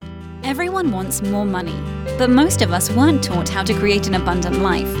Everyone wants more money, but most of us weren't taught how to create an abundant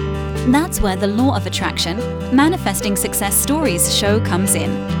life. That's where the Law of Attraction, Manifesting Success Stories show comes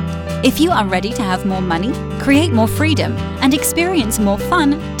in. If you are ready to have more money, create more freedom, and experience more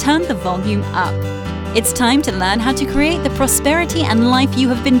fun, turn the volume up. It's time to learn how to create the prosperity and life you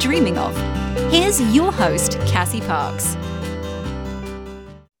have been dreaming of. Here's your host, Cassie Parks.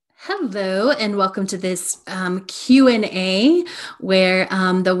 Hello, and welcome to this Q&A where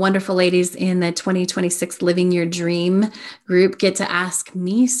the wonderful ladies in the 2026 Living Your Dream group get to ask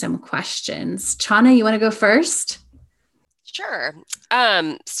me some questions. Chana, you want to go first? Sure.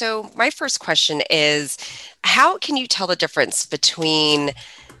 So my first question is, how can you tell the difference between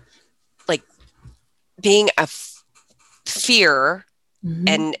like being a fear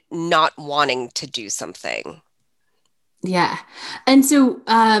and not wanting to do something? Yeah. And so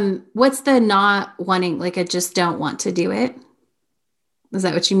what's the not wanting, like I just don't want to do it? Is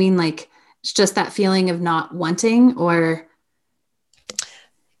that what you mean? Like it's just that feeling of not wanting, or?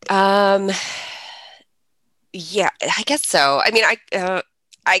 Yeah, I guess so. I mean,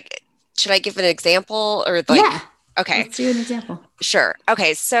 I should I give an example or like? Yeah. Okay. Let's do an example. Sure.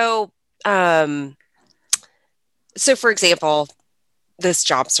 Okay. So for example, this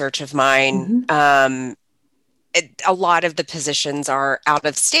job search of mine, a lot of the positions are out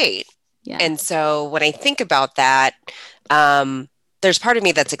of state. Yeah. And so when I think about that, there's part of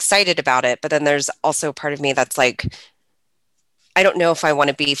me that's excited about it, but then there's also part of me that's like, I don't know if I want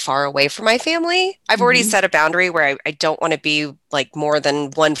to be far away from my family. I've already set a boundary where I don't want to be like more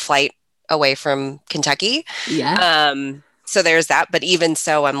than one flight away from Kentucky. Yeah. So there's that. But even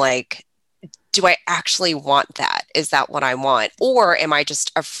so, I'm like, do I actually want that? Is that what I want? Or am I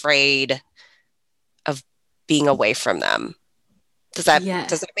just afraid of being away from them? Does that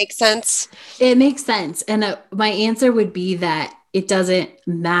make sense? It makes sense. And my answer would be that it doesn't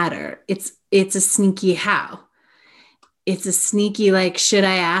matter. It's a sneaky how. It's a sneaky, like, should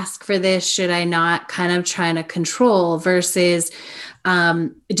I ask for this? Should I not? Kind of trying to control versus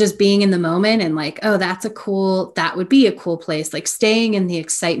just being in the moment and like, oh, that would be a cool place. Like staying in the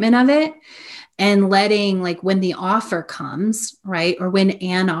excitement of it and letting, like, when the offer comes, right? Or when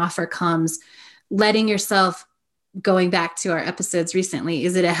an offer comes, letting yourself, going back to our episodes recently,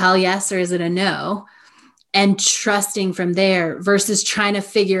 is it a hell yes or is it a no? And trusting from there versus trying to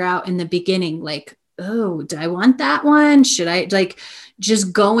figure out in the beginning, like, oh, do I want that one? Should I, like,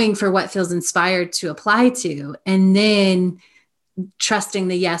 just going for what feels inspired to apply to, and then trusting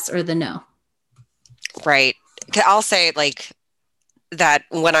the yes or the no. Right. I'll say like that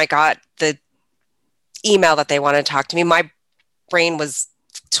when I got the email that they wanted to talk to me, my brain was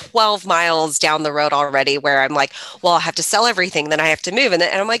 12 miles down the road already, where I'm like, well, I'll have to sell everything, then I have to move. And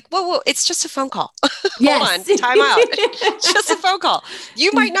I'm like, whoa, it's just a phone call. Hold on, time out. It's just a phone call.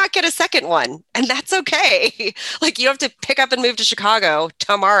 You might not get a second one, and that's okay. Like, you have to pick up and move to Chicago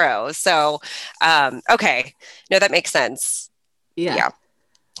tomorrow. So, okay. No, that makes sense. Yeah.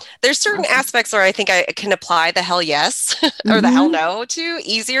 There's certain aspects where I think I can apply the hell yes or the hell no to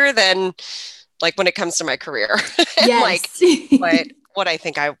easier than like when it comes to my career. Yes. Like what I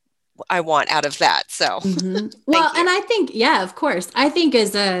think I want out of that. So, well, and I think, yeah, of course, I think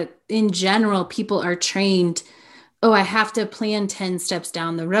in general, people are trained, oh, I have to plan 10 steps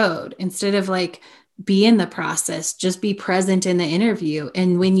down the road instead of like be in the process, just be present in the interview.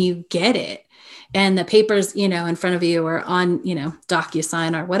 And when you get it and the papers, in front of you or on,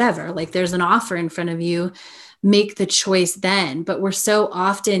 DocuSign or whatever, like there's an offer in front of you, make the choice then. But we're so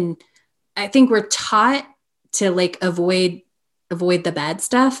often, I think we're taught to like avoid the bad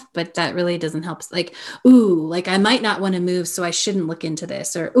stuff, but that really doesn't help us. Like, ooh, like I might not want to move, so I shouldn't look into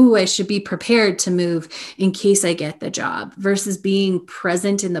this, or, ooh, I should be prepared to move in case I get the job, versus being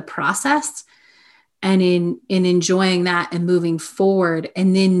present in the process and in enjoying that and moving forward.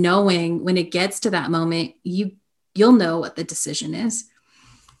 And then knowing when it gets to that moment, you'll know what the decision is.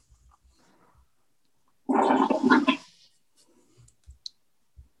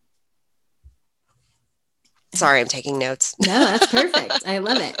 Sorry, I'm taking notes. No, that's perfect. I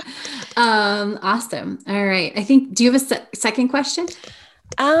love it. Awesome. All right. I think, do you have a second question?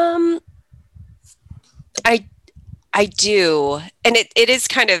 I do. And it is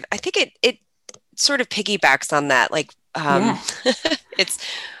kind of, I think it sort of piggybacks on that. Like, it's,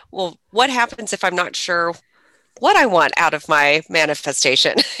 well, what happens if I'm not sure what I want out of my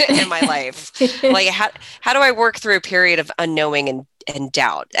manifestation in my life? Like, how do I work through a period of unknowing and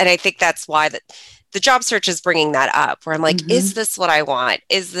doubt? And I think that's why the job search is bringing that up, where I'm like, is this what I want?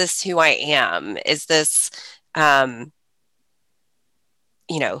 Is this who I am? Is this, who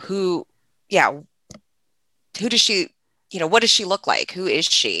does she what does she look like? Who is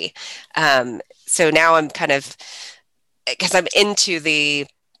she? So now I'm kind of, because I'm into the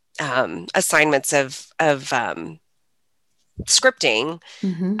assignments of scripting.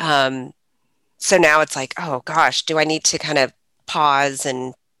 Mm-hmm. So now it's like, oh gosh, do I need to kind of pause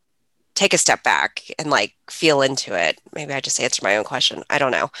and take a step back and like feel into it? Maybe I just answered my own question. I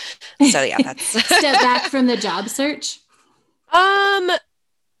don't know. So yeah, that's Step back from the job search? Or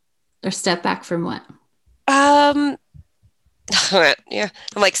step back from what? Yeah.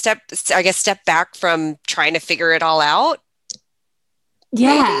 I'm like step back from trying to figure it all out.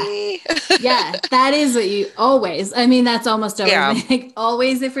 Yeah. Yeah. That is what you always, I mean, that's almost always, like,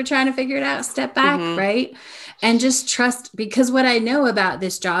 always, if we're trying to figure it out, step back, right? And just trust, because what I know about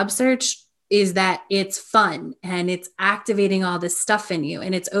this job search is that it's fun and it's activating all this stuff in you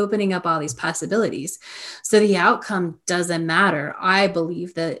and it's opening up all these possibilities. So the outcome doesn't matter. I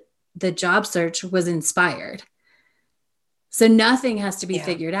believe that the job search was inspired. So nothing has to be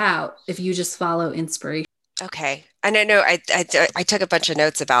figured out if you just follow inspiration. Okay. And I know I took a bunch of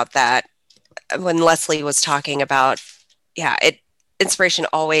notes about that when Leslie was talking about, inspiration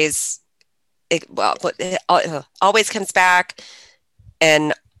always comes back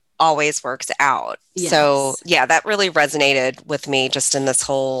and always works out. Yes. So yeah, that really resonated with me just in this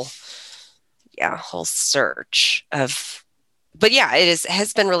whole search of, but yeah,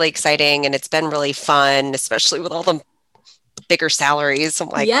 has been really exciting and it's been really fun, especially with all the bigger salaries. I'm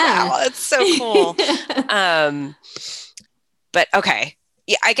like, wow, it's so cool. But okay.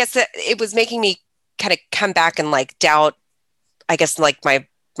 Yeah, I guess that it was making me kind of come back and like doubt, I guess, like my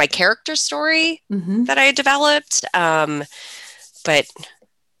character story that I developed. But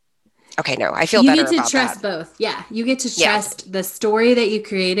okay, no, I feel better about that. You get to trust both. Yeah. You get to trust the story that you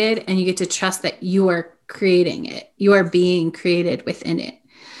created, and you get to trust that you are creating it. You are being created within it.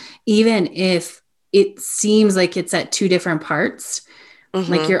 Even if it seems like it's at two different parts,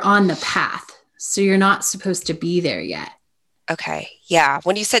 like you're on the path. So you're not supposed to be there yet. Okay. Yeah.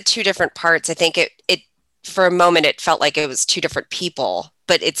 When you said two different parts, I think it for a moment, it felt like it was two different people,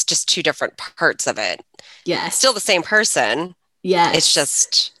 but it's just two different parts of it. Yes. Still the same person. Yes. It's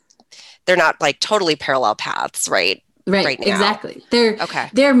just, they're not like totally parallel paths, right? Right now. Exactly.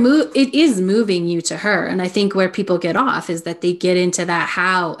 It is moving you to her. And I think where people get off is that they get into that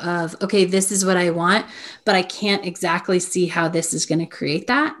how of, okay, this is what I want, but I can't exactly see how this is going to create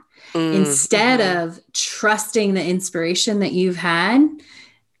that. Instead of trusting the inspiration that you've had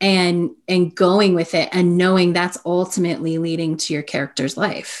and going with it and knowing that's ultimately leading to your character's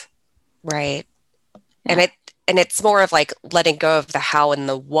life. Right. Yeah. And it's more of like letting go of the how and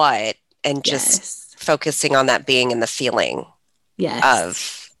the what and just focusing on that being and the feeling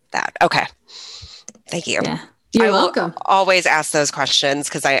of that. Okay. Thank you. Yeah. You're welcome. Always ask those questions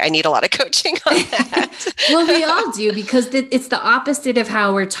because I need a lot of coaching on that. Well, we all do, because it's the opposite of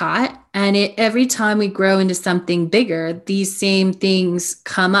how we're taught. And every time we grow into something bigger, these same things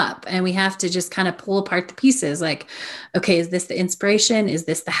come up and we have to just kind of pull apart the pieces. Like, okay, is this the inspiration? Is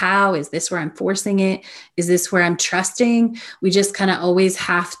this the how? Is this where I'm forcing it? Is this where I'm trusting? We just kind of always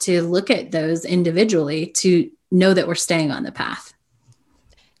have to look at those individually to know that we're staying on the path.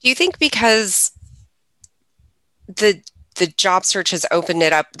 Do you think because the job search has opened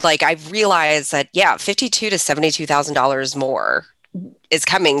it up, like I've realized that $52,000 to $72,000 more is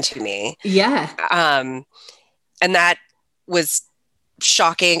coming to me. Yeah. And that was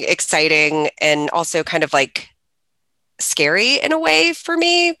shocking, exciting, and also kind of like scary in a way for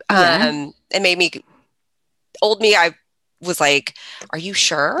me. It made me, I was like, are you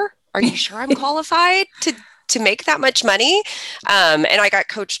sure? Are you sure I'm qualified to make that much money? And I got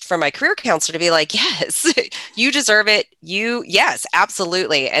coached from my career counselor to be like, yes, you deserve it. Yes,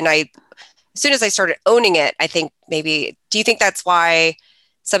 absolutely. And as soon as I started owning it, I think maybe, do you think that's why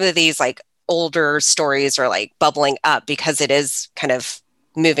some of these like older stories are like bubbling up, because it is kind of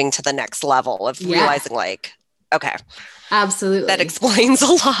moving to the next level of realizing like, okay. Absolutely. That explains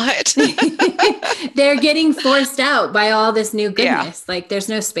a lot. They're getting forced out by all this new goodness. Like there's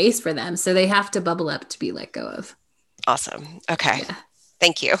no space for them. So they have to bubble up to be let go of. Awesome. Okay. Yeah.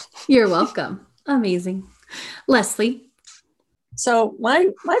 Thank you. You're welcome. Amazing. Leslie. So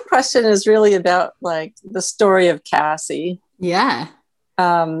my question is really about like the story of Cassie. Yeah.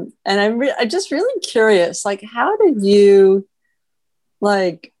 And I'm just really curious, like, how did you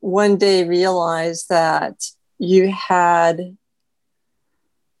like one day realize that you had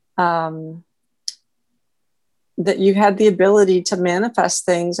the ability to manifest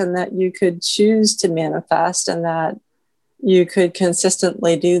things, and that you could choose to manifest, and that you could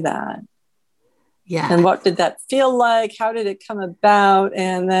consistently do that? Yeah. And what did that feel like? How did it come about?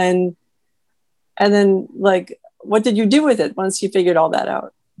 And then like, what did you do with it once you figured all that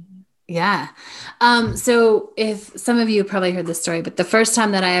out? Yeah. So if some of you probably heard this story, but the first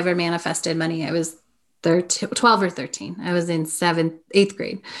time that I ever manifested money, I was 12 or 13. I was in eighth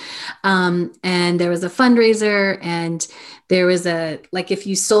grade. And there was a fundraiser, and there was if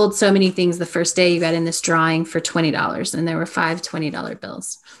you sold so many things the first day, you got in this drawing for $20, and there were 5 $20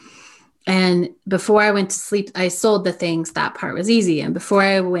 bills. And before I went to sleep, I sold the things. That part was easy. And before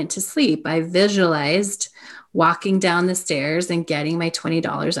I went to sleep, I visualized walking down the stairs and getting my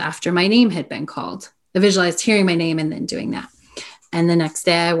 $20 after my name had been called. I visualized hearing my name and then doing that. And the next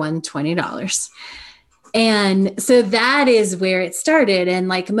day I won $20. And so that is where it started. And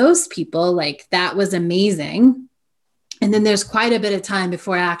like most people, like that was amazing. And then there's quite a bit of time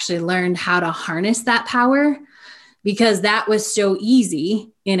before I actually learned how to harness that power, because that was so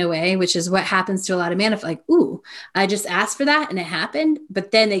easy in a way, which is what happens to a lot of manifestors. Like, ooh, I just asked for that and it happened, but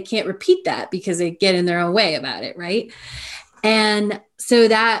then they can't repeat that because they get in their own way about it. Right. And so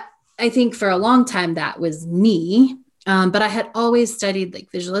that, I think for a long time, that was me. But I had always studied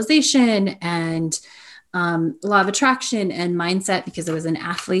like visualization and law of attraction and mindset because I was an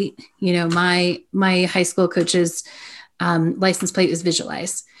athlete. You know, my high school coach's license plate was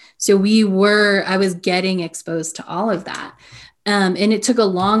visualize. So I was getting exposed to all of that. And it took a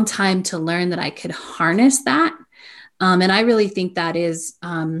long time to learn that I could harness that. And I really think that is,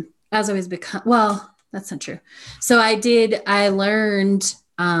 as I was that's not true. So I learned,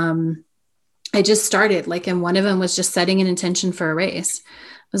 I just started and one of them was just setting an intention for a raise.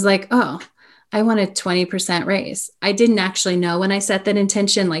 I was like, oh, I want a 20% raise. I didn't actually know when I set that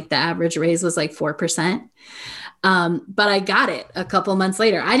intention, like the average raise was like 4%. But I got it a couple months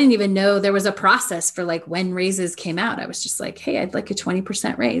later. I didn't even know there was a process for like when raises came out. I was just like, hey, I'd like a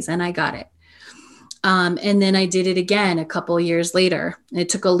 20% raise, and I got it. And then I did it again a couple of years later. It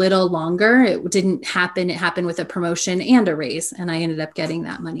took a little longer. It didn't happen. It happened with a promotion and a raise, and I ended up getting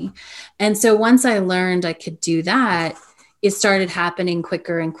that money. And so once I learned I could do that, it started happening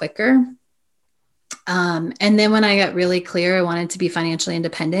quicker and quicker. And then when I got really clear, I wanted to be financially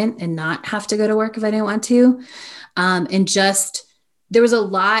independent and not have to go to work if I didn't want to. There was a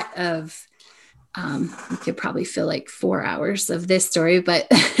lot of, you could probably fill like 4 hours of this story, but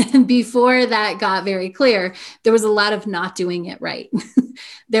before that got very clear, there was a lot of not doing it right.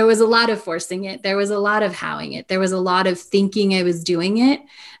 There was a lot of forcing it. There was a lot of howing it. There was a lot of thinking I was doing it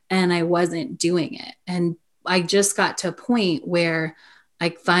and I wasn't doing it. And I just got to a point where I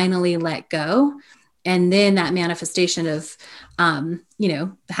finally let go. And then that manifestation of,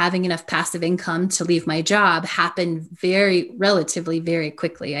 having enough passive income to leave my job happened relatively very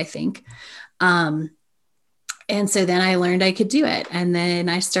quickly, I think. And so then I learned I could do it. And then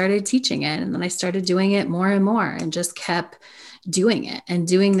I started teaching it. And then I started doing it more and more and just kept doing it and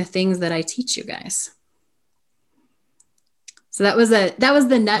doing the things that I teach you guys. So that was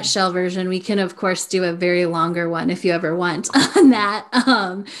the nutshell version. We can, of course, do a very longer one if you ever want on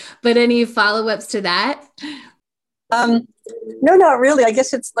that. But any follow-ups to that? No, not really. I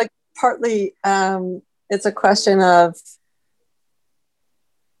guess it's like partly, it's a question of,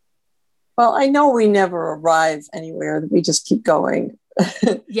 well, I know we never arrive anywhere. We just keep going.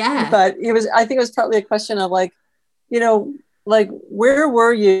 Yeah. But I think it was partly a question of where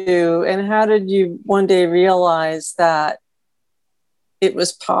were you and how did you one day realize that it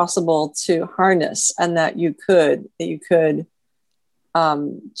was possible to harness and that you could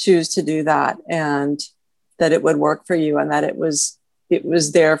choose to do that and that it would work for you and that it was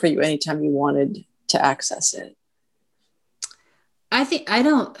there for you anytime you wanted to access it? I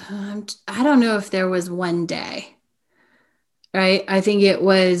don't know if there was one day, right? I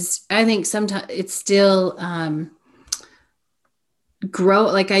think sometimes it's still, grow.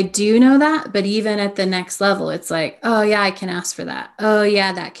 Like I do know that, but even at the next level, it's like, oh yeah, I can ask for that. Oh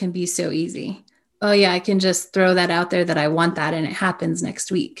yeah, that can be so easy. Oh yeah, I can just throw that out there that I want that and it happens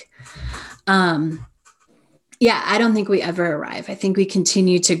next week. Yeah, I don't think we ever arrive. I think we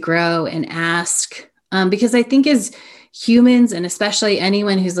continue to grow and ask, because I think as humans, and especially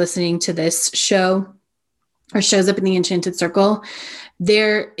anyone who's listening to this show or shows up in the Enchanted Circle,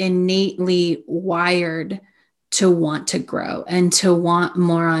 they're innately wired to want to grow and to want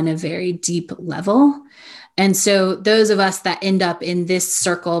more on a very deep level. And so those of us that end up in this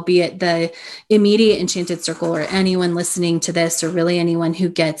circle, be it the immediate Enchanted Circle or anyone listening to this, or really anyone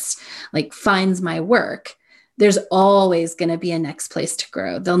who finds my work, there's always going to be a next place to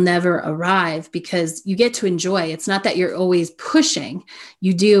grow. They'll never arrive because you get to enjoy. It's not that you're always pushing.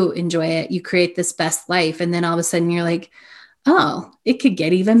 You do enjoy it. You create this best life. And then all of a sudden you're like, oh, it could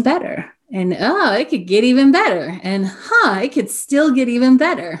get even better. And, oh, it could get even better. And, it could still get even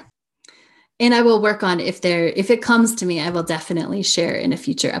better. And I will work on if it comes to me, I will definitely share in a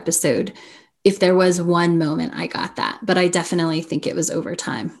future episode if there was one moment I got that. But I definitely think it was over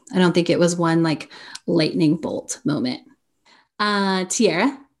time. I don't think it was one like lightning bolt moment.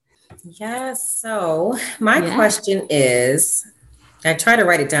 Tiara? Yes. So my question is, I try to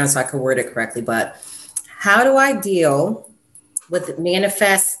write it down so I can word it correctly, but how do I deal with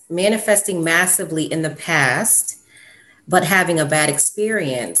manifesting massively in the past, but having a bad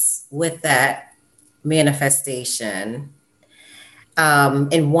experience with that manifestation,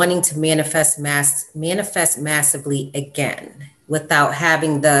 and wanting to manifest massively again without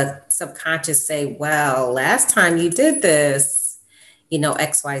having the subconscious say, well, last time you did this,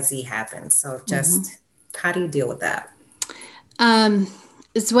 XYZ happened. So just how do you deal with that?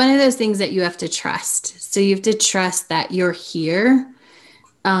 It's one of those things that you have to trust. So you have to trust that you're here.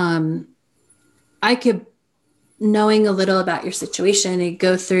 I could, knowing a little about your situation, and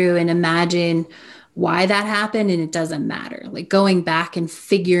go through and imagine why that happened, and it doesn't matter. Like going back and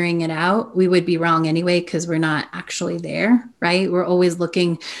figuring it out, we would be wrong anyway because we're not actually there, right? We're always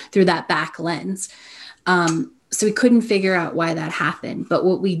looking through that back lens. So we couldn't figure out why that happened. But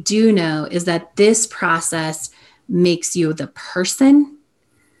what we do know is that this process makes you the person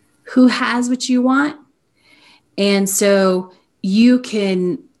who has what you want. And so you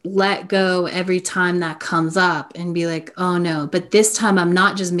can let go every time that comes up and be like, oh no, but this time I'm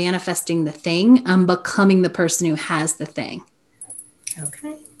not just manifesting the thing, I'm becoming the person who has the thing.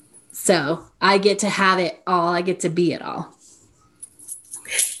 Okay. So I get to have it all. I get to be it all.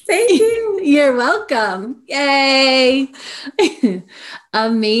 Thank you. You're welcome. Yay.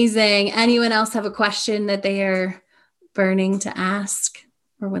 Amazing. Anyone else have a question that they are burning to ask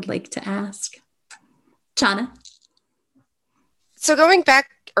or would like to ask? Chana? So going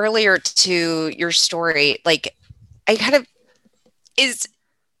back earlier to your story, like I kind of, is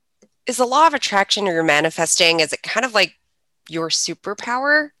the law of attraction or your manifesting, is it kind of like your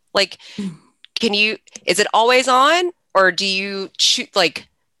superpower? Like, is it always on, or do you choose, like,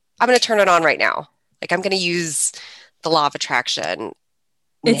 I'm going to turn it on right now. Like I'm going to use the law of attraction.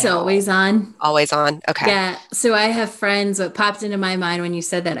 It's always on. Always on. Okay. Yeah. So I have friends, what popped into my mind when you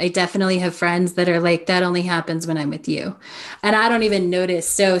said that, I definitely have friends that are like, that only happens when I'm with you. And I don't even notice.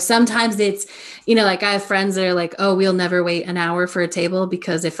 So sometimes it's, like I have friends that are like, oh, we'll never wait an hour for a table,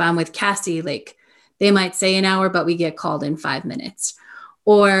 because if I'm with Cassie, like they might say an hour, but we get called in 5 minutes.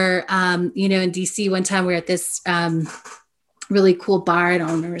 Or, in DC one time we were at this, really cool bar. I don't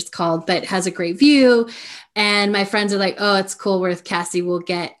remember what it's called, but it has a great view. And my friends are like, oh, it's cool. We're with Cassie. We'll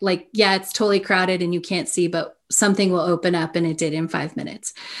get like, yeah, it's totally crowded and you can't see, but something will open up, and it did in 5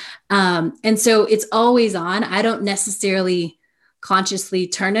 minutes. And so it's always on. I don't necessarily consciously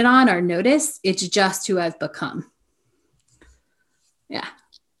turn it on or notice. It's just who I've become. Yeah.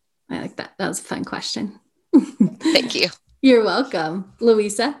 I like that. That was a fun question. Thank you. You're welcome.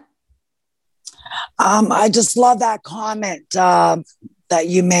 Louisa? I just love that comment that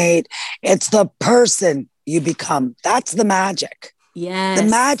you made. It's the person you become. That's the magic. Yes. The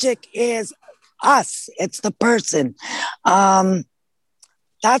magic is us. It's the person.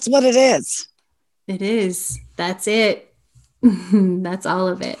 That's what it is. It is. That's it. That's all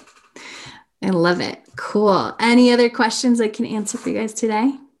of it. I love it. Cool. Any other questions I can answer for you guys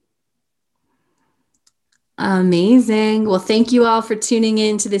today? Amazing. Well, thank you all for tuning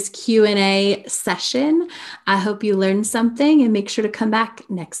in to this Q&A session. I hope you learned something, and make sure to come back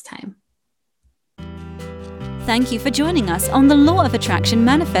next time. Thank you for joining us on the Law of Attraction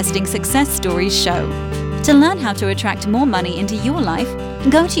Manifesting Success Stories show. To learn how to attract more money into your life,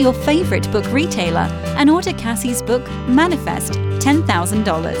 go to your favorite book retailer and order Cassie's book, Manifest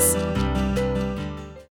 $10,000.